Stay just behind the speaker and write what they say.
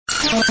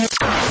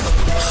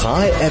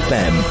Chai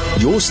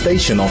FM, your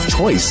station of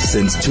choice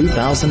since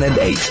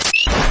 2008.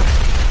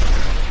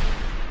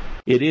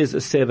 It is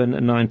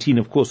 7:19.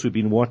 Of course, we've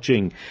been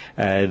watching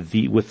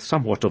with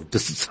somewhat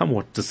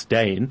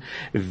disdain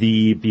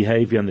the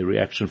behaviour and the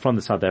reaction from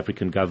the South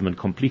African government,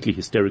 completely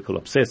hysterical,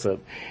 obsessive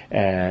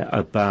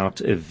about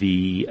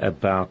the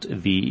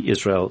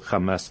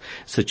Israel-Hamas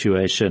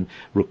situation,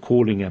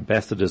 recalling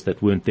ambassadors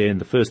that weren't there in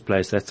the first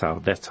place. That's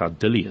how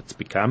dilly it's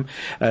become.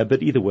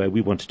 But either way,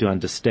 we wanted to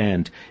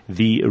understand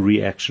the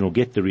reaction, or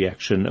get the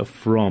reaction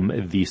from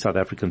the South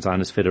African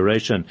Zionist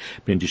Federation.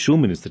 Benji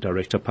Shulman is the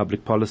Director of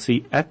Public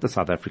Policy at the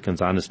South African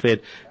Zionist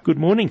Fed. Good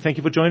morning. Thank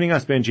you for joining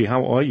us, Benji.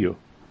 How are you?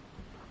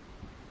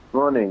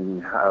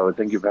 Morning, Howard.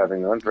 Thank you for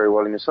having me on. Very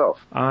well, and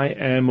yourself? I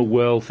am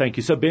well, thank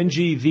you. So,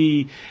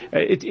 Benji,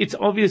 it's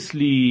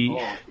obviously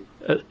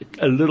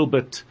a little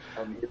bit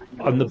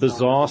on the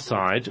bizarre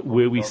side,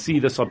 where we see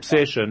this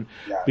obsession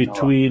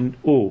between.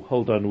 Oh,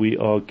 hold on. We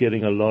are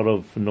getting a lot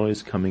of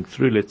noise coming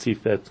through. Let's see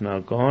if that's now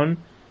gone.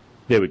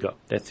 There we go.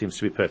 That seems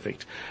to be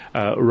perfect.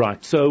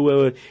 Right.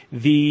 So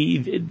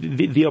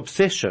the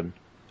obsession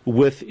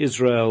with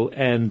Israel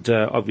and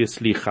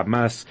obviously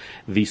Hamas,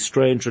 the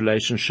strange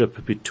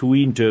relationship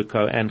between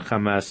DIRCO and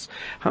Hamas.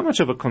 How much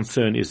of a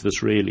concern is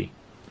this really?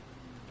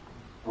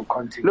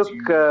 Look,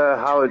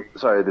 Howard,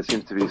 sorry, there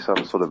seems to be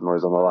some sort of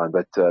noise on the line,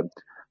 but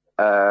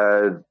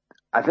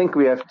I think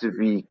we have to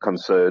be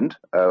concerned.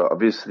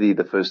 Obviously,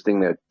 the first thing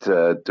that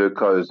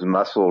DIRCO's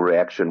muscle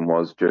reaction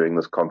was during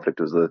this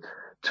conflict was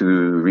to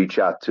reach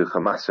out to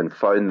Hamas and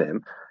phone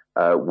them.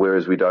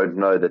 Whereas we don't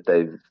know that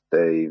they've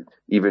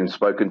even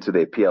spoken to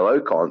their PLO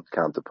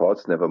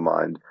counterparts, never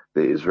mind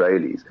the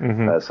Israelis.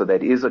 Mm-hmm. So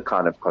that is a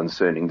kind of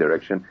concerning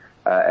direction.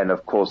 And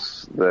of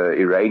course, the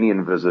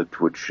Iranian visit,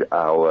 which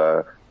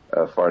our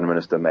foreign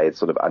minister made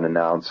sort of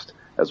unannounced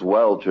as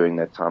well during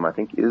that time, I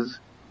think is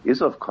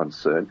of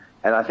concern.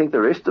 And I think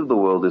the rest of the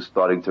world is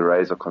starting to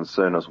raise a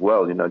concern as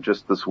well. You know,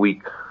 just this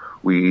week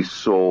we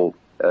saw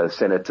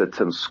Senator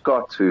Tim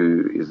Scott,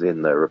 who is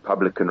in the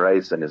Republican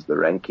race and is the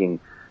ranking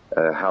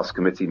House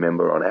Committee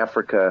member on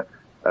Africa,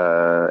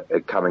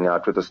 coming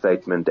out with a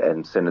statement,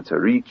 and Senator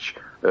Reach,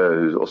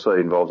 who's also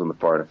involved in the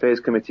Foreign Affairs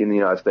Committee in the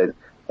United States.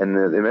 And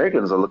the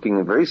Americans are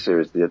looking very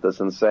seriously at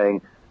this and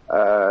saying,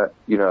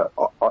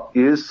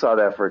 is South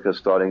Africa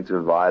starting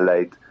to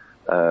violate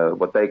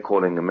what they're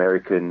calling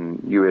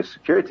American U.S.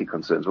 security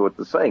concerns? What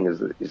they're saying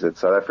is that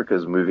South Africa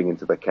is moving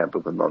into the camp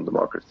of the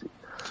non-democracy.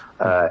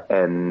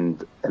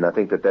 And I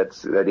think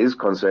that is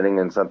concerning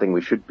and something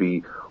we should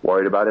be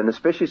worried about, and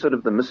especially sort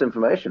of the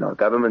misinformation. Our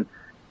government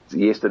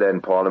yesterday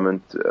in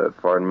Parliament,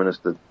 Foreign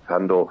Minister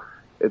Pandor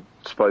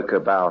spoke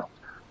about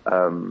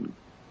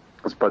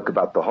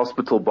the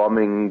hospital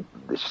bombing.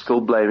 They're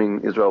still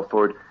blaming Israel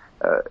for it.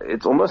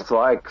 It's almost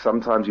like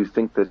sometimes you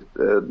think that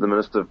the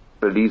minister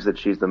believes that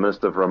she's the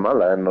minister of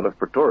Ramallah and not of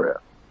Pretoria.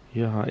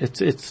 Yeah,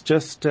 it's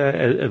just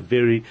a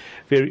very,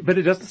 very, but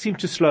it doesn't seem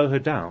to slow her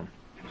down.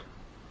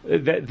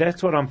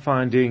 That's what I'm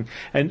finding,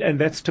 and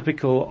that's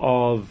typical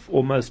of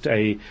almost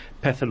a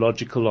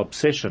pathological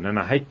obsession. And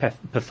I hate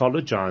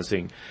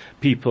pathologizing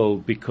people,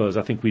 because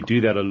I think we do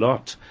that a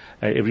lot.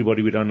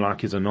 Everybody we don't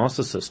like is a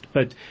narcissist,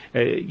 but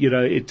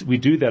we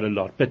do that a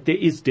lot. But there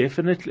is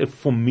definitely,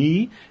 for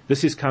me,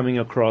 this is coming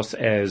across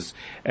as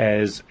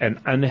an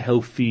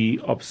unhealthy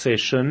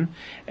obsession,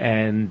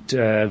 and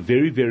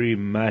very, very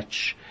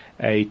much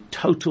a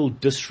total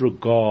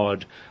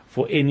disregard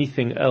for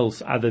anything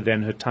else other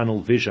than her tunnel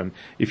vision,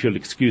 if you'll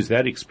excuse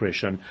that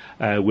expression,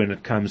 when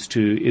it comes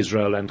to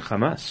Israel and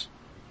Hamas.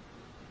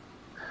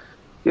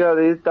 Yeah,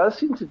 there does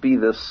seem to be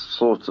this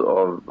sort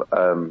of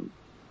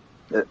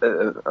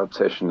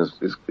obsession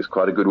is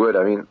quite a good word.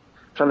 I mean, I'm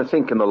trying to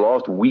think in the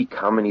last week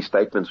how many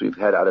statements we've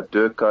had out of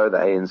DIRCO, the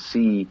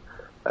ANC,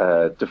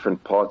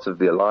 different parts of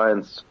the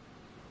alliance,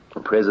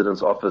 the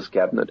President's office,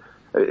 cabinet.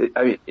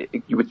 I mean,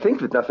 you would think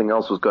that nothing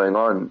else was going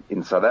on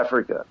in South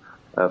Africa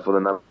for the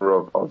number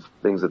of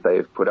things that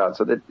they've put out.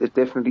 So that it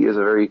definitely is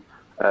a very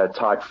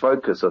tight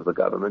focus of the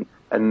government,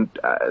 and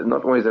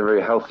not always a very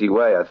healthy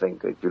way, I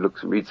think. If you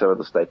read some of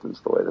the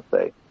statements, the way that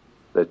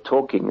they're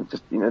talking, it's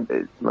just,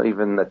 it's not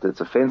even that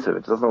it's offensive.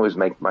 It doesn't always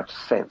make much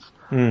sense.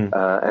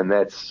 And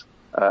that's,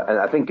 and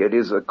I think it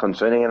is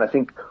concerning, and I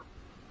think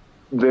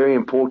very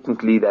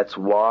importantly, that's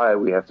why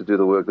we have to do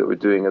the work that we're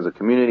doing as a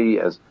community,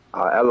 as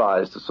our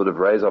allies, to sort of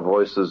raise our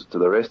voices to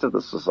the rest of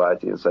the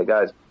society and say,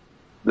 guys,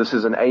 this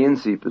is an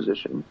ANC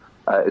position.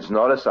 It's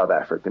not a South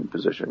African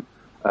position.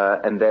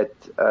 And that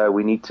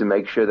we need to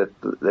make sure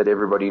that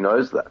everybody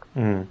knows that.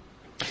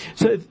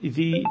 So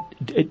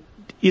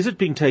is it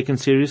being taken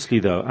seriously,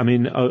 though? I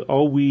mean,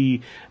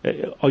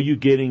 are you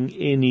getting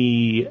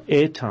any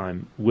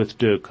airtime with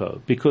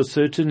DIRCO? Because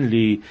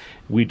certainly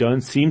we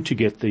don't seem to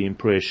get the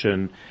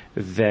impression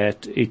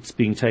that it's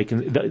being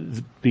taken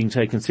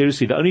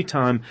seriously. The only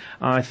time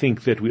I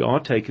think that we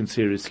are taken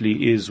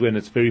seriously is when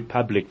it's very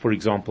public, for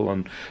example,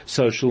 on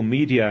social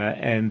media,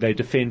 and they're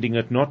defending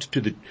it not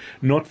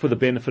for the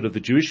benefit of the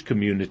Jewish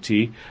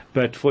community,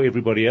 but for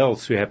everybody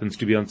else who happens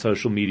to be on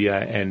social media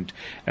and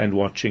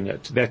watching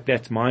it.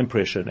 That's my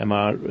impression. Am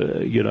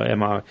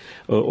I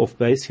off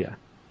base here?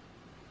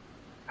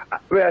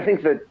 Well, I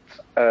think that,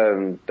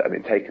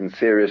 taken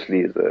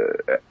seriously is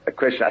a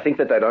question. I think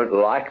that they don't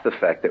like the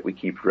fact that we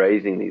keep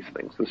raising these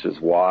things. This is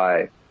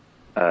why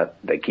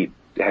they keep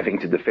having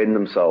to defend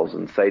themselves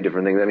and say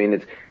different things. I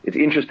mean, it's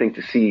interesting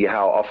to see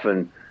how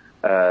often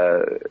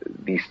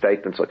these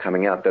statements are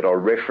coming out that are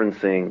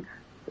referencing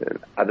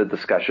other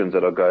discussions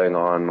that are going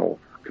on or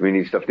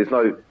community stuff. There's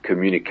no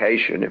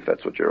communication, if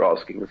that's what you're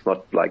asking. It's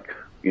not like,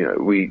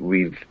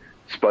 we've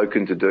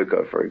spoken to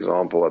Durko, for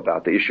example,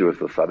 about the issue of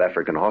the South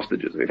African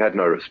hostages. We've had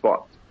no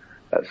response.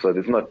 So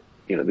there's not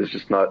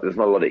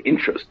a lot of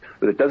interest.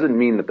 But it doesn't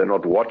mean that they're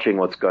not watching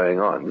what's going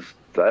on.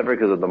 South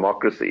Africa is a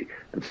democracy.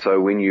 And so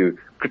when you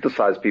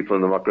criticize people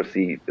in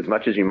democracy, as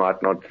much as you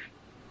might not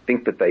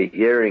think that they're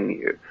hearing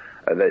you,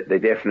 they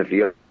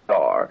definitely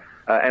are.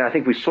 And I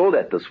think we saw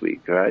that this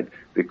week, right?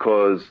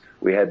 Because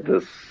we had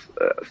this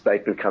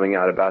statement coming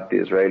out about the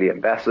Israeli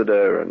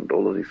ambassador and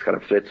all of these kind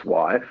of threats.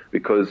 Why?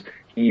 Because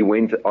he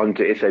went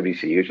onto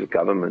SABC, which is a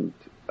government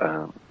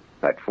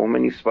platform,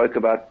 and he spoke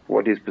about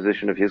what his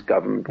position of his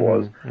government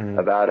was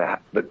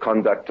about the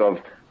conduct of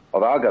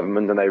our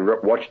government, and they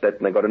watched that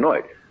and they got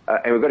annoyed.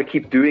 And we've got to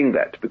keep doing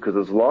that, because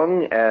as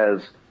long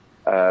as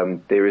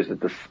there is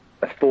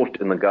a thought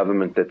in the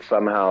government that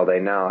somehow they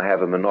now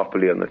have a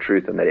monopoly on the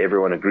truth and that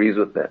everyone agrees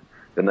with them,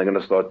 then they're going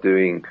to start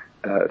doing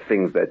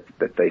things that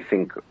they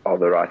think are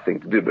the right thing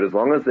to do. But as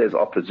long as there's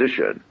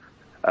opposition,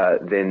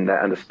 then they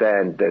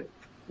understand that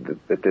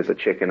there's a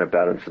check and a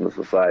balance in the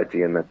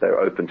society and that they're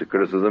open to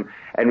criticism.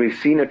 And we've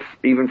seen it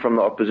even from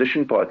the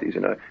opposition parties.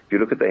 If you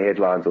look at the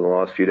headlines in the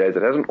last few days,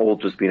 it hasn't all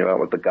just been about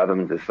what the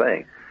government is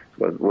saying,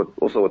 but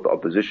also what the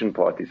opposition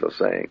parties are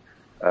saying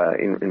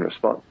in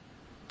response.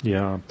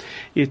 Yeah,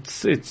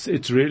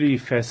 it's really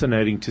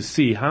fascinating to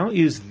see. How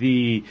is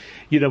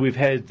we've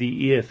had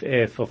the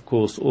EFF, of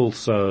course,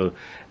 also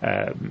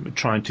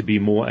trying to be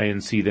more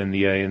ANC than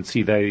the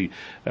ANC. They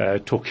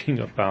talking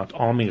about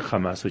arming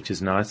Hamas, which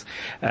is nice.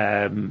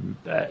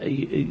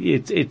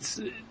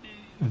 It's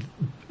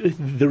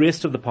the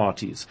rest of the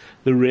parties,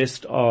 the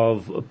rest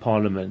of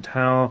Parliament.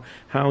 How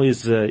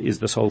is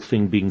this whole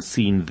thing being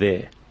seen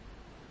there?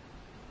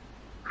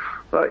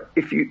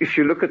 If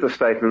you look at the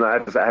statement, I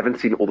haven't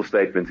seen all the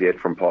statements yet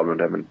from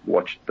Parliament. I haven't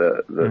watched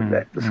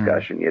that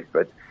discussion yet,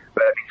 but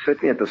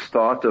certainly at the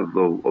start of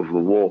the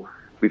war,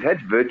 we've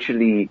had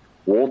virtually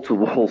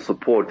wall-to-wall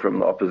support from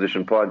the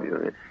opposition parties.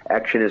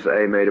 Action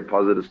SA made a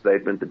positive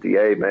statement, the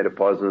DA made a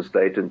positive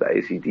statement, the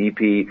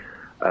ACDP,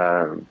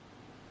 the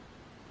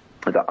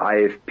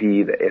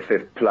IFP, the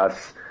FF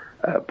Plus,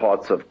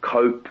 parts of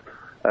COPE.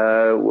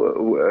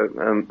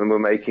 We're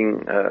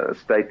making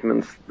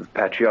statements, the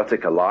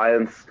Patriotic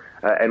Alliance,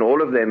 and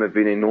all of them have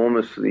been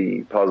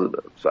enormously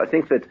positive. So I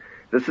think that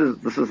this is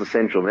the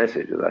central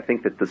message. I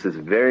think that this is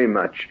very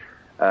much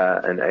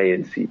an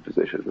ANC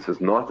position. This is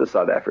not a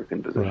South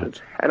African position.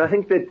 Right. And I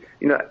think that,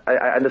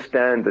 I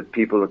understand that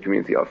people in the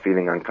community are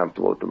feeling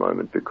uncomfortable at the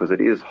moment because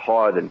it is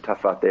hard and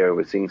tough out there and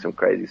we're seeing some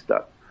crazy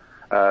stuff.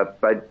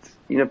 But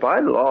by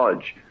and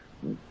large,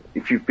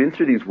 if you've been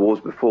through these wars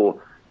before,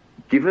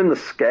 given the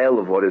scale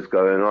of what is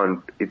going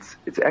on, it's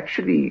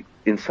actually,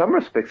 in some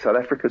respects, South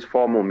Africa is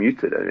far more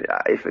muted. I mean,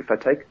 if I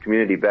take a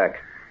community back,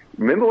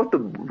 remember what the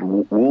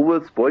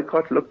Woolworths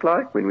boycott looked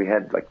like when we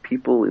had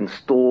people in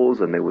stores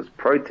and there was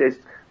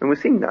protests, and we're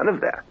seeing none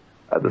of that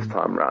this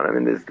time around. I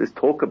mean, there's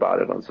talk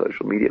about it on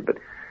social media, but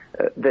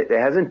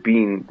there hasn't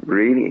been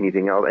really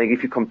anything else. And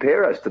if you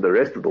compare us to the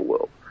rest of the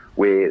world,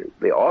 where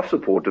there are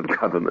supportive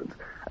governments,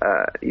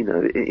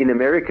 in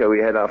America we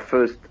had our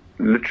first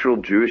literal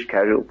Jewish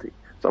casualty.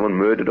 Someone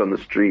murdered on the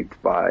street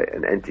by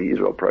an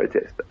anti-Israel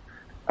protester.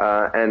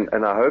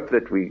 And I hope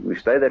that we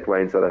stay that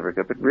way in South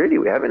Africa, but really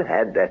we haven't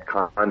had that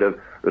kind of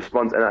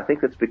response. And I think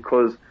that's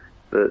because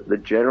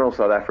the general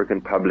South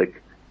African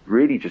public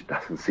really just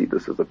doesn't see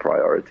this as a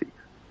priority.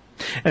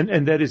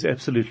 And that is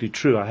absolutely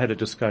true. I had a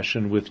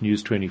discussion with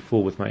News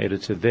 24 with my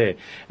editor there,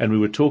 and we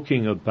were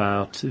talking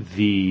about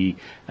the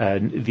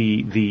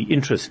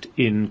interest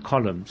in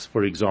columns,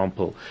 for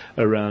example,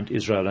 around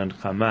Israel and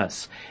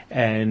Hamas,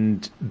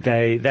 and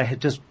they had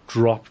just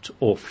dropped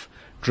off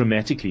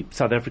dramatically.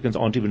 South Africans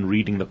aren't even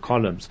reading the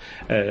columns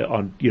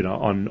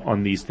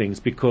on these things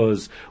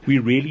because we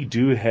really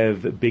do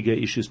have bigger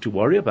issues to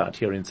worry about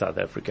here in South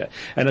Africa.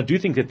 And I do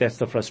think that that's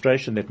the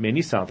frustration that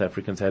many South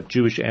Africans have,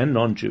 Jewish and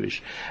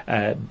non-Jewish,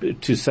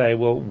 to say,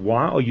 well,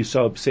 why are you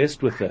so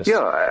obsessed with this?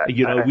 Yeah,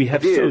 you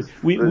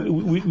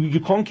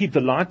can't keep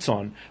the lights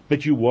on,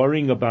 but you're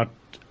worrying about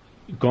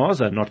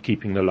Gaza not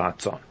keeping the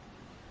lights on.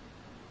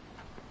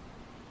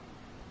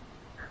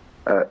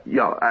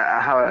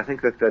 I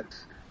think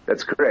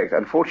that's correct.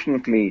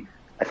 Unfortunately,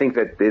 I think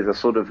that there's a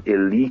sort of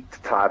elite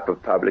type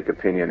of public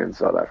opinion in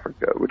South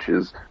Africa, which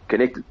is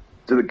connected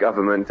to the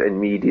government and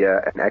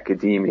media and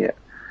academia,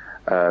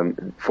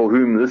 for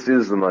whom this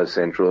is the most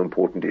central,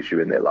 important issue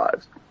in their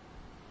lives.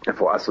 And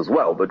for us as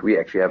well, but we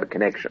actually have a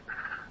connection.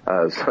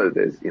 So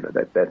there's,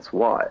 that's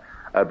why.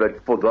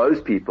 But for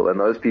those people, and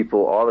those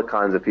people are the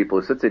kinds of people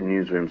who sit in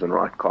newsrooms and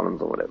write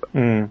columns or whatever,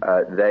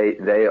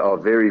 they are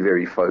very,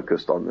 very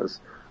focused on this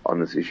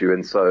issue.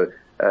 And so,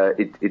 I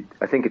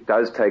think it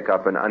does take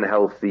up an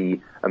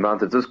unhealthy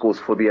amount of discourse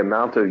for the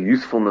amount of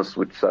usefulness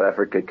which South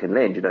Africa can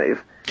lend.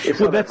 If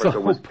South Africa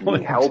was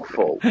being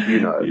helpful,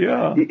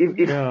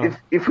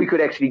 if we could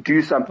actually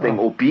do something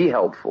or be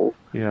helpful,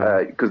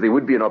 because there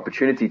would be an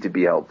opportunity to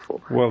be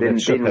helpful. Well,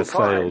 that ship has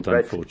sailed,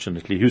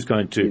 unfortunately. Who's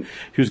going to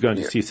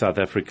see South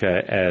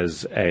Africa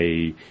as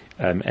an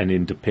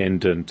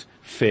independent,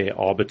 fair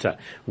arbiter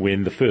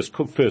when the first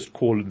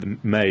call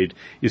made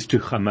is to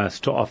Hamas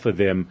to offer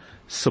them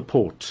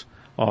support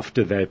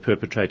after they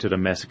perpetrated a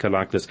massacre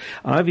like this?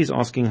 Ivy's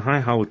asking, hi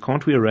Howard,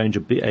 can't we arrange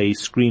a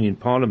screen in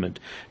Parliament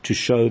to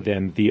show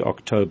them the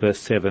October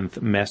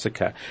 7th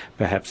massacre?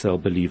 Perhaps they'll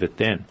believe it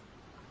then.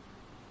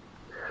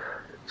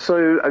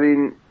 So,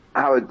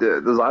 Howard,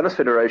 the Zionist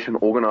Federation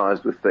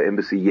organized with the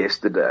embassy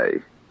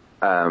yesterday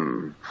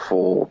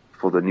for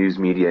the news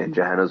media in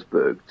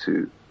Johannesburg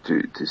to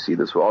see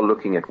this. We're all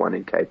looking at one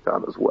in Cape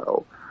Town as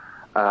well.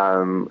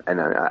 And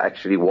I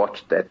actually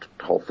watched that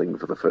whole thing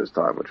for the first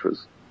time, which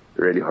was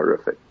really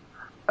horrific.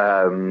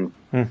 And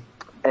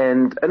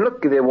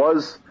look, there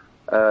was,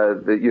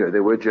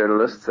 there were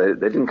journalists. They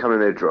didn't come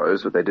in their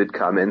droves, but they did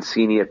come, and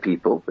senior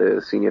people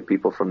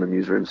from the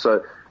newsroom.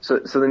 So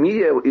the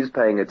media is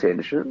paying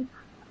attention.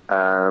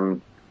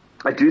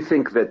 I do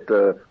think that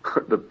the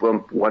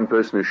one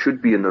person who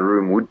should be in the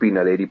room would be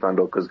Naledi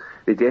Pandor, because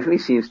there definitely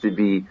seems to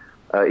be,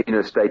 in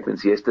her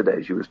statements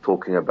yesterday, she was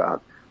talking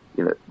about,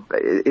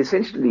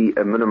 essentially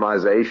a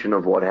minimization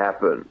of what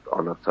happened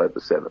on October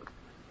 7th.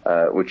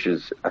 Which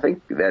is, I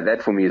think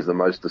that for me is the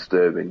most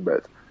disturbing.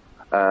 But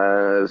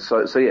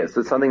so yes,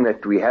 it's something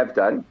that we have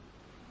done,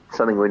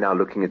 something we're now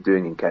looking at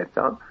doing in Cape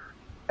Town,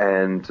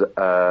 and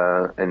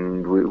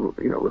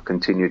we'll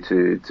continue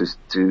to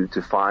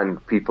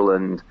find people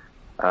and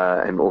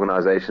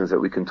organizations that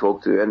we can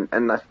talk to.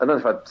 And I don't know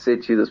if I've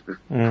said to you this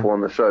before on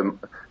the show.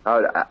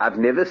 I've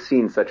never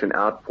seen such an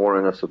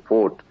outpouring of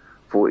support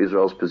for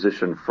Israel's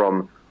position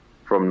from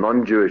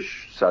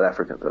non-Jewish South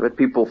Africans. I've had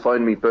people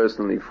phone me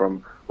personally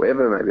from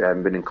wherever, maybe I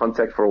haven't been in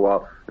contact for a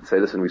while, and say,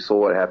 listen, we saw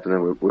what happened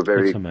and we're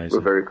very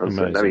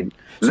concerned. Amazing.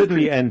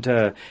 Certainly, and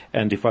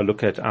if I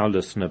look at our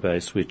listener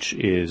base, which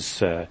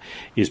is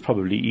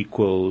probably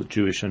equal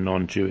Jewish and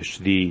non-Jewish,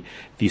 the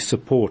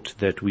support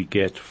that we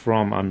get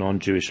from our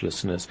non-Jewish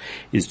listeners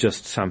is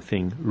just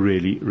something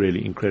really,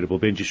 really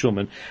incredible. Benji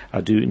Shulman, I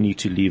do need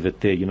to leave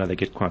it there. They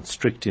get quite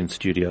strict in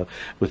studio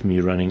with me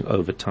running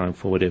over time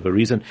for whatever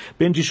reason.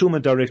 Benji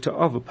Shulman, Director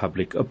of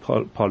Public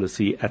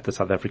Policy at the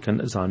South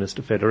African Zionist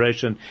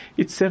Federation.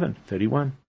 It's 7:31.